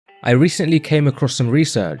I recently came across some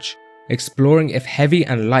research exploring if heavy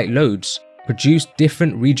and light loads produce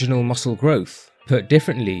different regional muscle growth. Put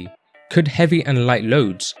differently, could heavy and light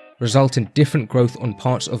loads result in different growth on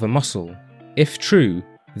parts of a muscle? If true,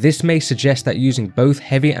 this may suggest that using both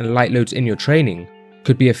heavy and light loads in your training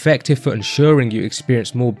could be effective for ensuring you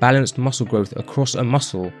experience more balanced muscle growth across a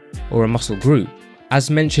muscle or a muscle group.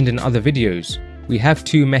 As mentioned in other videos, we have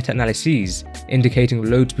two meta-analyses indicating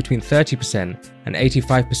loads between 30% and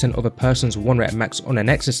 85% of a person's 1 rep max on an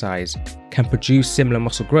exercise can produce similar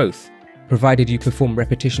muscle growth, provided you perform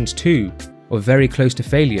repetitions to or very close to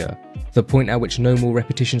failure, the point at which no more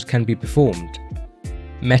repetitions can be performed.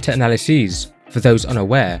 Meta-analyses, for those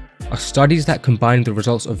unaware, are studies that combine the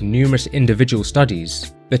results of numerous individual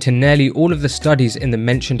studies, but in nearly all of the studies in the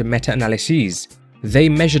mentioned meta-analyses, they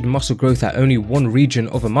measured muscle growth at only one region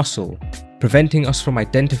of a muscle, preventing us from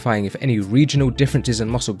identifying if any regional differences in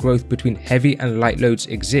muscle growth between heavy and light loads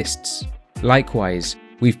exists. Likewise,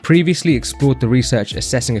 we've previously explored the research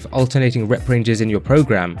assessing if alternating rep ranges in your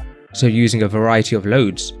program, so using a variety of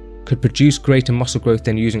loads, could produce greater muscle growth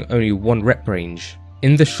than using only one rep range.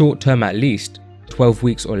 In the short term at least, 12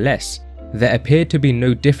 weeks or less, there appeared to be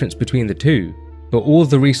no difference between the two, but all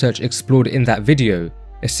the research explored in that video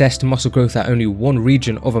assessed muscle growth at only one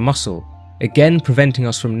region of a muscle, again preventing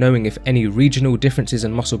us from knowing if any regional differences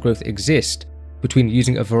in muscle growth exist between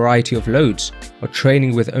using a variety of loads or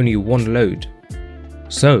training with only one load.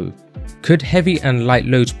 So, could heavy and light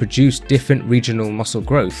loads produce different regional muscle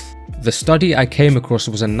growth? The study I came across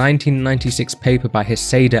was a 1996 paper by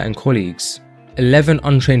Hisaeda and colleagues. 11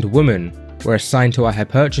 untrained women were assigned to a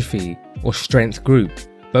hypertrophy or strength group.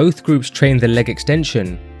 Both groups trained the leg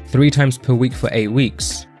extension 3 times per week for 8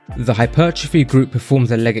 weeks. The hypertrophy group performed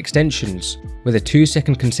the leg extensions with a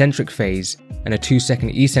 2-second concentric phase and a 2-second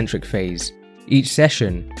eccentric phase. Each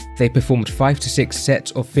session, they performed 5 to 6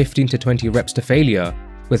 sets of 15 to 20 reps to failure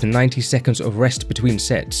with 90 seconds of rest between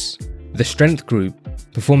sets. The strength group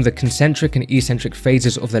performed the concentric and eccentric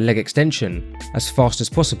phases of the leg extension as fast as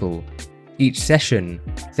possible. Each session,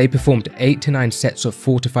 they performed 8 to 9 sets of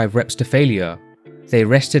 4 to 5 reps to failure. They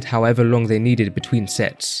rested however long they needed between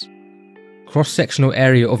sets. Cross-sectional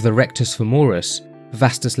area of the rectus femoris,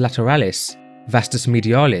 vastus lateralis, vastus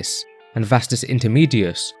medialis, and vastus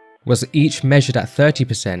intermedius was each measured at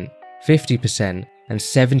 30%, 50%, and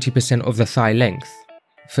 70% of the thigh length.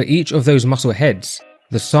 For each of those muscle heads,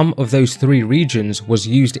 the sum of those 3 regions was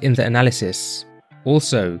used in the analysis.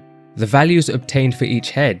 Also, the values obtained for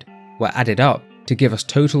each head were added up to give us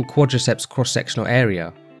total quadriceps cross-sectional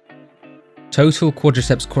area. Total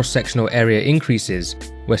quadriceps cross-sectional area increases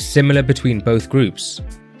were similar between both groups.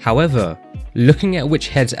 However, looking at which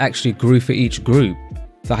heads actually grew for each group,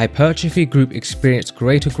 the hypertrophy group experienced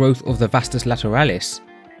greater growth of the vastus lateralis,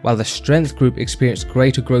 while the strength group experienced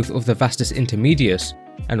greater growth of the vastus intermedius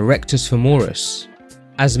and rectus femoris.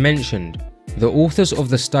 As mentioned, the authors of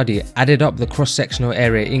the study added up the cross-sectional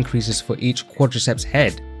area increases for each quadriceps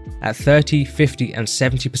head at 30, 50, and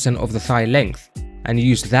 70% of the thigh length, and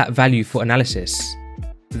used that value for analysis.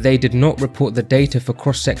 They did not report the data for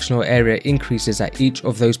cross-sectional area increases at each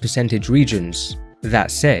of those percentage regions.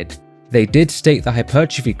 That said, they did state the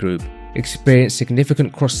hypertrophy group experienced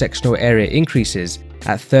significant cross-sectional area increases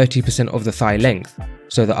at 30% of the thigh length,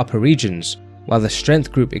 so the upper regions, while the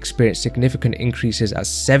strength group experienced significant increases at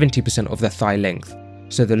 70% of the thigh length,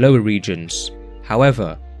 so the lower regions.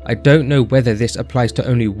 However, I don't know whether this applies to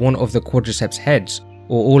only one of the quadriceps heads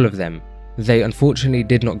or all of them. They unfortunately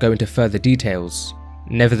did not go into further details.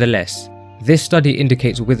 Nevertheless, this study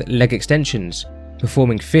indicates with leg extensions,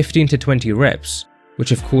 performing 15 to 20 reps,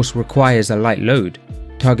 which of course requires a light load,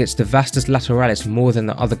 targets the vastus lateralis more than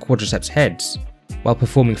the other quadriceps heads, while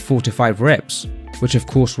performing 4 to 5 reps, which of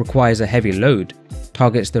course requires a heavy load,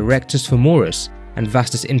 targets the rectus femoris and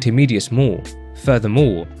vastus intermedius more.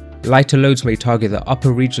 Furthermore, lighter loads may target the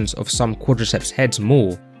upper regions of some quadriceps heads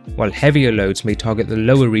more, while heavier loads may target the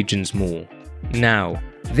lower regions more. Now,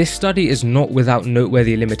 this study is not without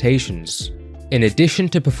noteworthy limitations. In addition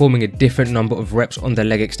to performing a different number of reps on the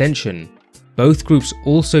leg extension, both groups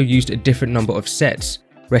also used a different number of sets,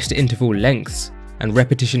 rest interval lengths, and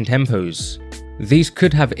repetition tempos. These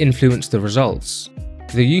could have influenced the results.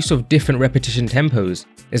 The use of different repetition tempos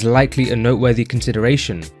is likely a noteworthy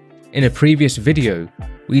consideration. In a previous video,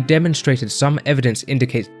 we demonstrated some evidence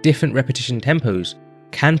indicates different repetition tempos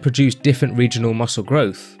can produce different regional muscle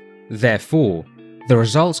growth. Therefore, the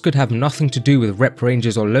results could have nothing to do with rep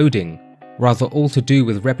ranges or loading, rather all to do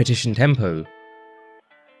with repetition tempo.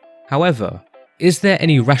 However, is there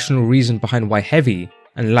any rational reason behind why heavy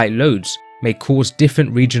and light loads may cause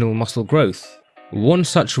different regional muscle growth? One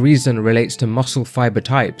such reason relates to muscle fiber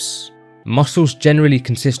types. Muscles generally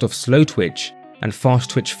consist of slow twitch and fast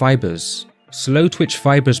twitch fibers. Slow twitch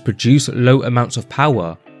fibers produce low amounts of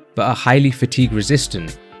power but are highly fatigue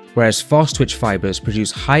resistant, whereas fast twitch fibers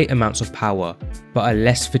produce high amounts of power but are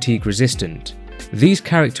less fatigue resistant. These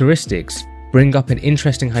characteristics bring up an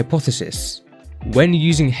interesting hypothesis. When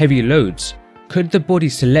using heavy loads, could the body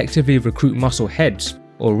selectively recruit muscle heads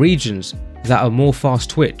or regions that are more fast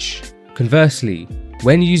twitch? Conversely,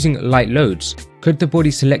 when using light loads, could the body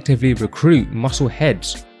selectively recruit muscle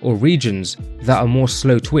heads or regions that are more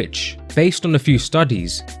slow twitch? Based on a few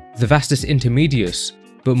studies, the vastus intermedius,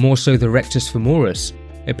 but more so the rectus femoris,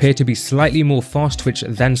 appear to be slightly more fast twitch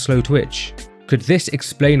than slow twitch. Could this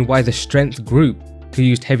explain why the strength group who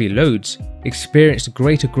used heavy loads experienced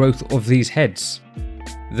greater growth of these heads?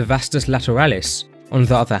 The vastus lateralis, on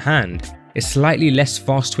the other hand, is slightly less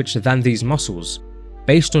fast twitch than these muscles.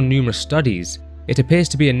 Based on numerous studies, it appears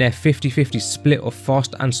to be a near 50-50 split of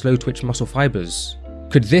fast and slow twitch muscle fibers.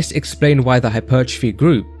 Could this explain why the hypertrophy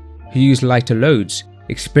group, who used lighter loads,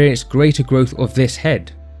 experienced greater growth of this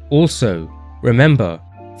head? Also, remember,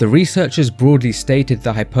 the researchers broadly stated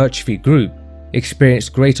the hypertrophy group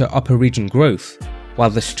experienced greater upper region growth, while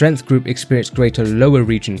the strength group experienced greater lower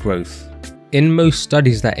region growth. In most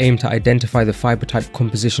studies that aim to identify the fiber type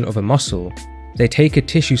composition of a muscle, they take a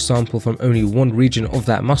tissue sample from only one region of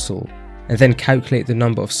that muscle, and then calculate the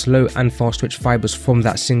number of slow and fast twitch fibers from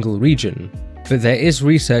that single region. But there is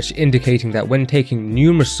research indicating that when taking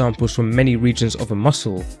numerous samples from many regions of a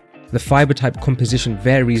muscle, the fiber type composition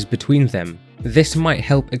varies between them. This might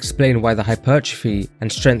help explain why the hypertrophy and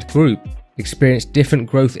strength group experience different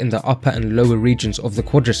growth in the upper and lower regions of the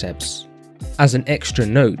quadriceps. As an extra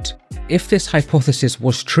note, if this hypothesis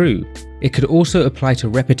was true, it could also apply to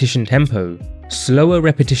repetition tempo. Slower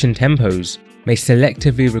repetition tempos may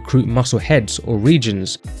selectively recruit muscle heads or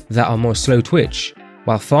regions that are more slow twitch,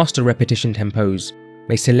 while faster repetition tempos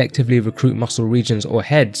may selectively recruit muscle regions or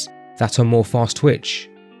heads that are more fast twitch.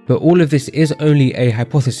 But all of this is only a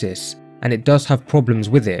hypothesis, and it does have problems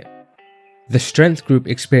with it. The strength group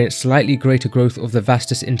experienced slightly greater growth of the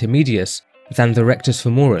vastus intermedius than the rectus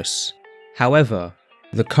femoris. However,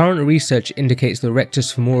 the current research indicates the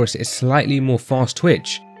rectus femoris is slightly more fast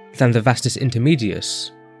twitch than the vastus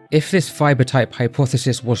intermedius. If this fiber type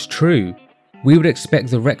hypothesis was true, we would expect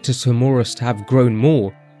the rectus femoris to have grown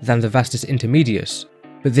more than the vastus intermedius,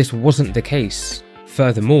 but this wasn't the case.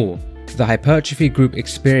 Furthermore, the hypertrophy group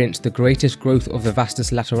experienced the greatest growth of the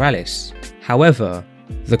vastus lateralis. However,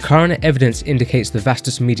 the current evidence indicates the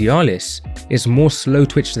vastus medialis is more slow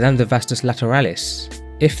twitch than the vastus lateralis.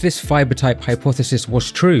 If this fiber type hypothesis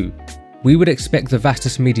was true, we would expect the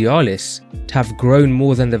vastus medialis to have grown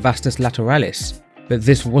more than the vastus lateralis, but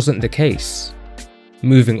this wasn't the case.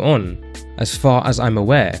 Moving on, as far as I'm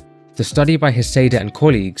aware, the study by Hisaeda and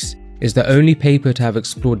colleagues is the only paper to have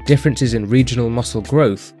explored differences in regional muscle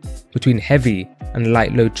growth between heavy and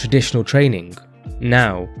light load traditional training.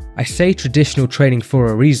 Now, I say traditional training for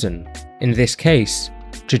a reason. In this case,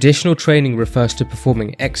 traditional training refers to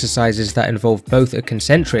performing exercises that involve both a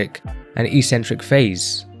concentric and eccentric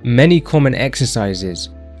phase. Many common exercises,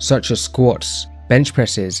 such as squats, bench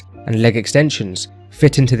presses, and leg extensions,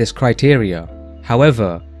 fit into this criteria.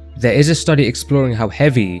 However, there is a study exploring how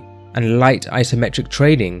heavy and light isometric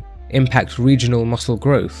training impact regional muscle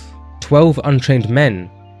growth. 12 untrained men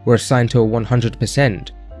were assigned to a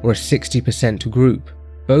 100% or a 60% group.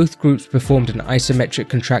 Both groups performed an isometric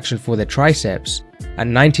contraction for their triceps at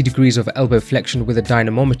 90 degrees of elbow flexion with a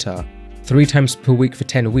dynamometer 3 times per week for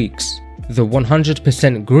 10 weeks. The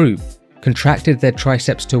 100% group contracted their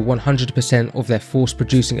triceps to 100% of their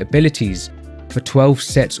force-producing abilities for 12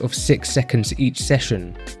 sets of 6 seconds each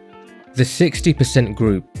session. The 60%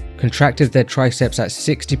 group contracted their triceps at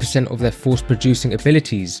 60% of their force-producing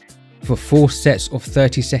abilities for 4 sets of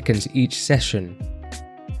 30 seconds each session.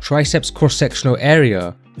 Triceps cross-sectional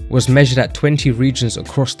area was measured at 20 regions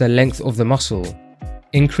across the length of the muscle.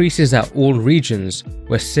 Increases at all regions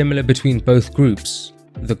were similar between both groups.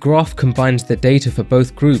 The graph combines the data for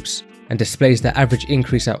both groups and displays the average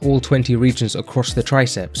increase at all 20 regions across the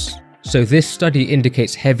triceps. So this study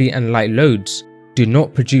indicates heavy and light loads do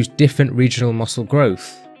not produce different regional muscle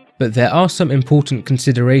growth. But there are some important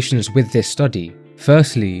considerations with this study.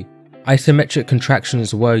 Firstly, isometric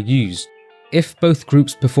contractions were used. If both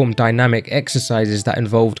groups performed dynamic exercises that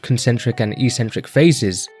involved concentric and eccentric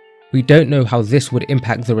phases, we don't know how this would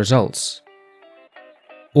impact the results.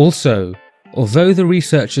 Also, although the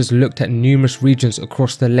researchers looked at numerous regions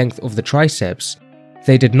across the length of the triceps,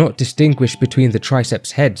 they did not distinguish between the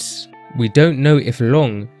triceps heads. we don't know if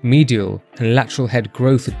long, medial, and lateral head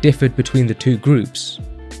growth differed between the two groups.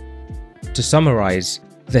 To summarize,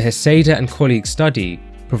 the Hisaeda and colleagues study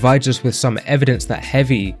provides us with some evidence that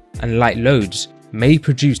heavy and light loads may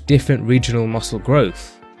produce different regional muscle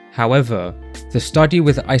growth. However, the study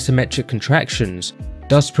with isometric contractions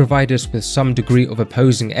does provide us with some degree of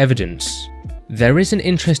opposing evidence. There is an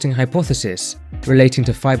interesting hypothesis relating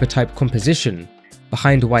to fiber type composition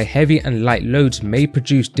behind why heavy and light loads may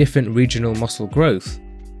produce different regional muscle growth,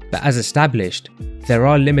 but as established, there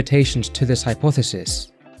are limitations to this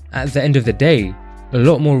hypothesis. At the end of the day, a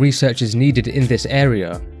lot more research is needed in this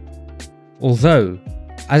area. Although,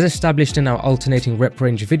 as established in our alternating rep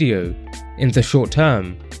range video, in the short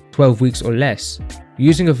term, 12 weeks or less,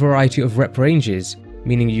 using a variety of rep ranges,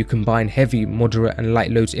 meaning you combine heavy, moderate and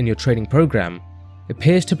light loads in your training program,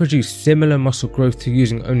 appears to produce similar muscle growth to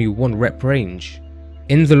using only one rep range.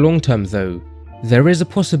 In the long term though, there is a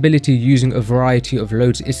possibility using a variety of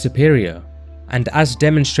loads is superior, and as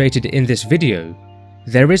demonstrated in this video,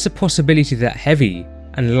 there is a possibility that heavy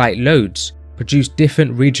and light loads produce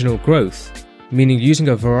different regional growth, meaning using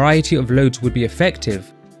a variety of loads would be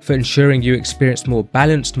effective for ensuring you experience more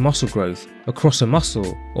balanced muscle growth across a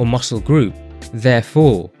muscle or muscle group.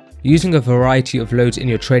 Therefore, using a variety of loads in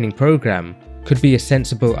your training program could be a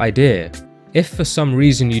sensible idea. If for some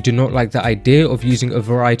reason you do not like the idea of using a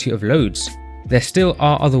variety of loads, there still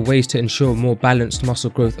are other ways to ensure more balanced muscle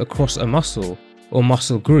growth across a muscle or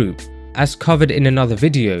muscle group. As covered in another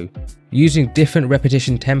video, using different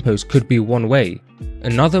repetition tempos could be one way.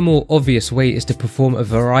 Another more obvious way is to perform a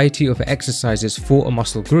variety of exercises for a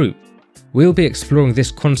muscle group. We'll be exploring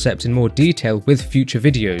this concept in more detail with future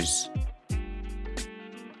videos.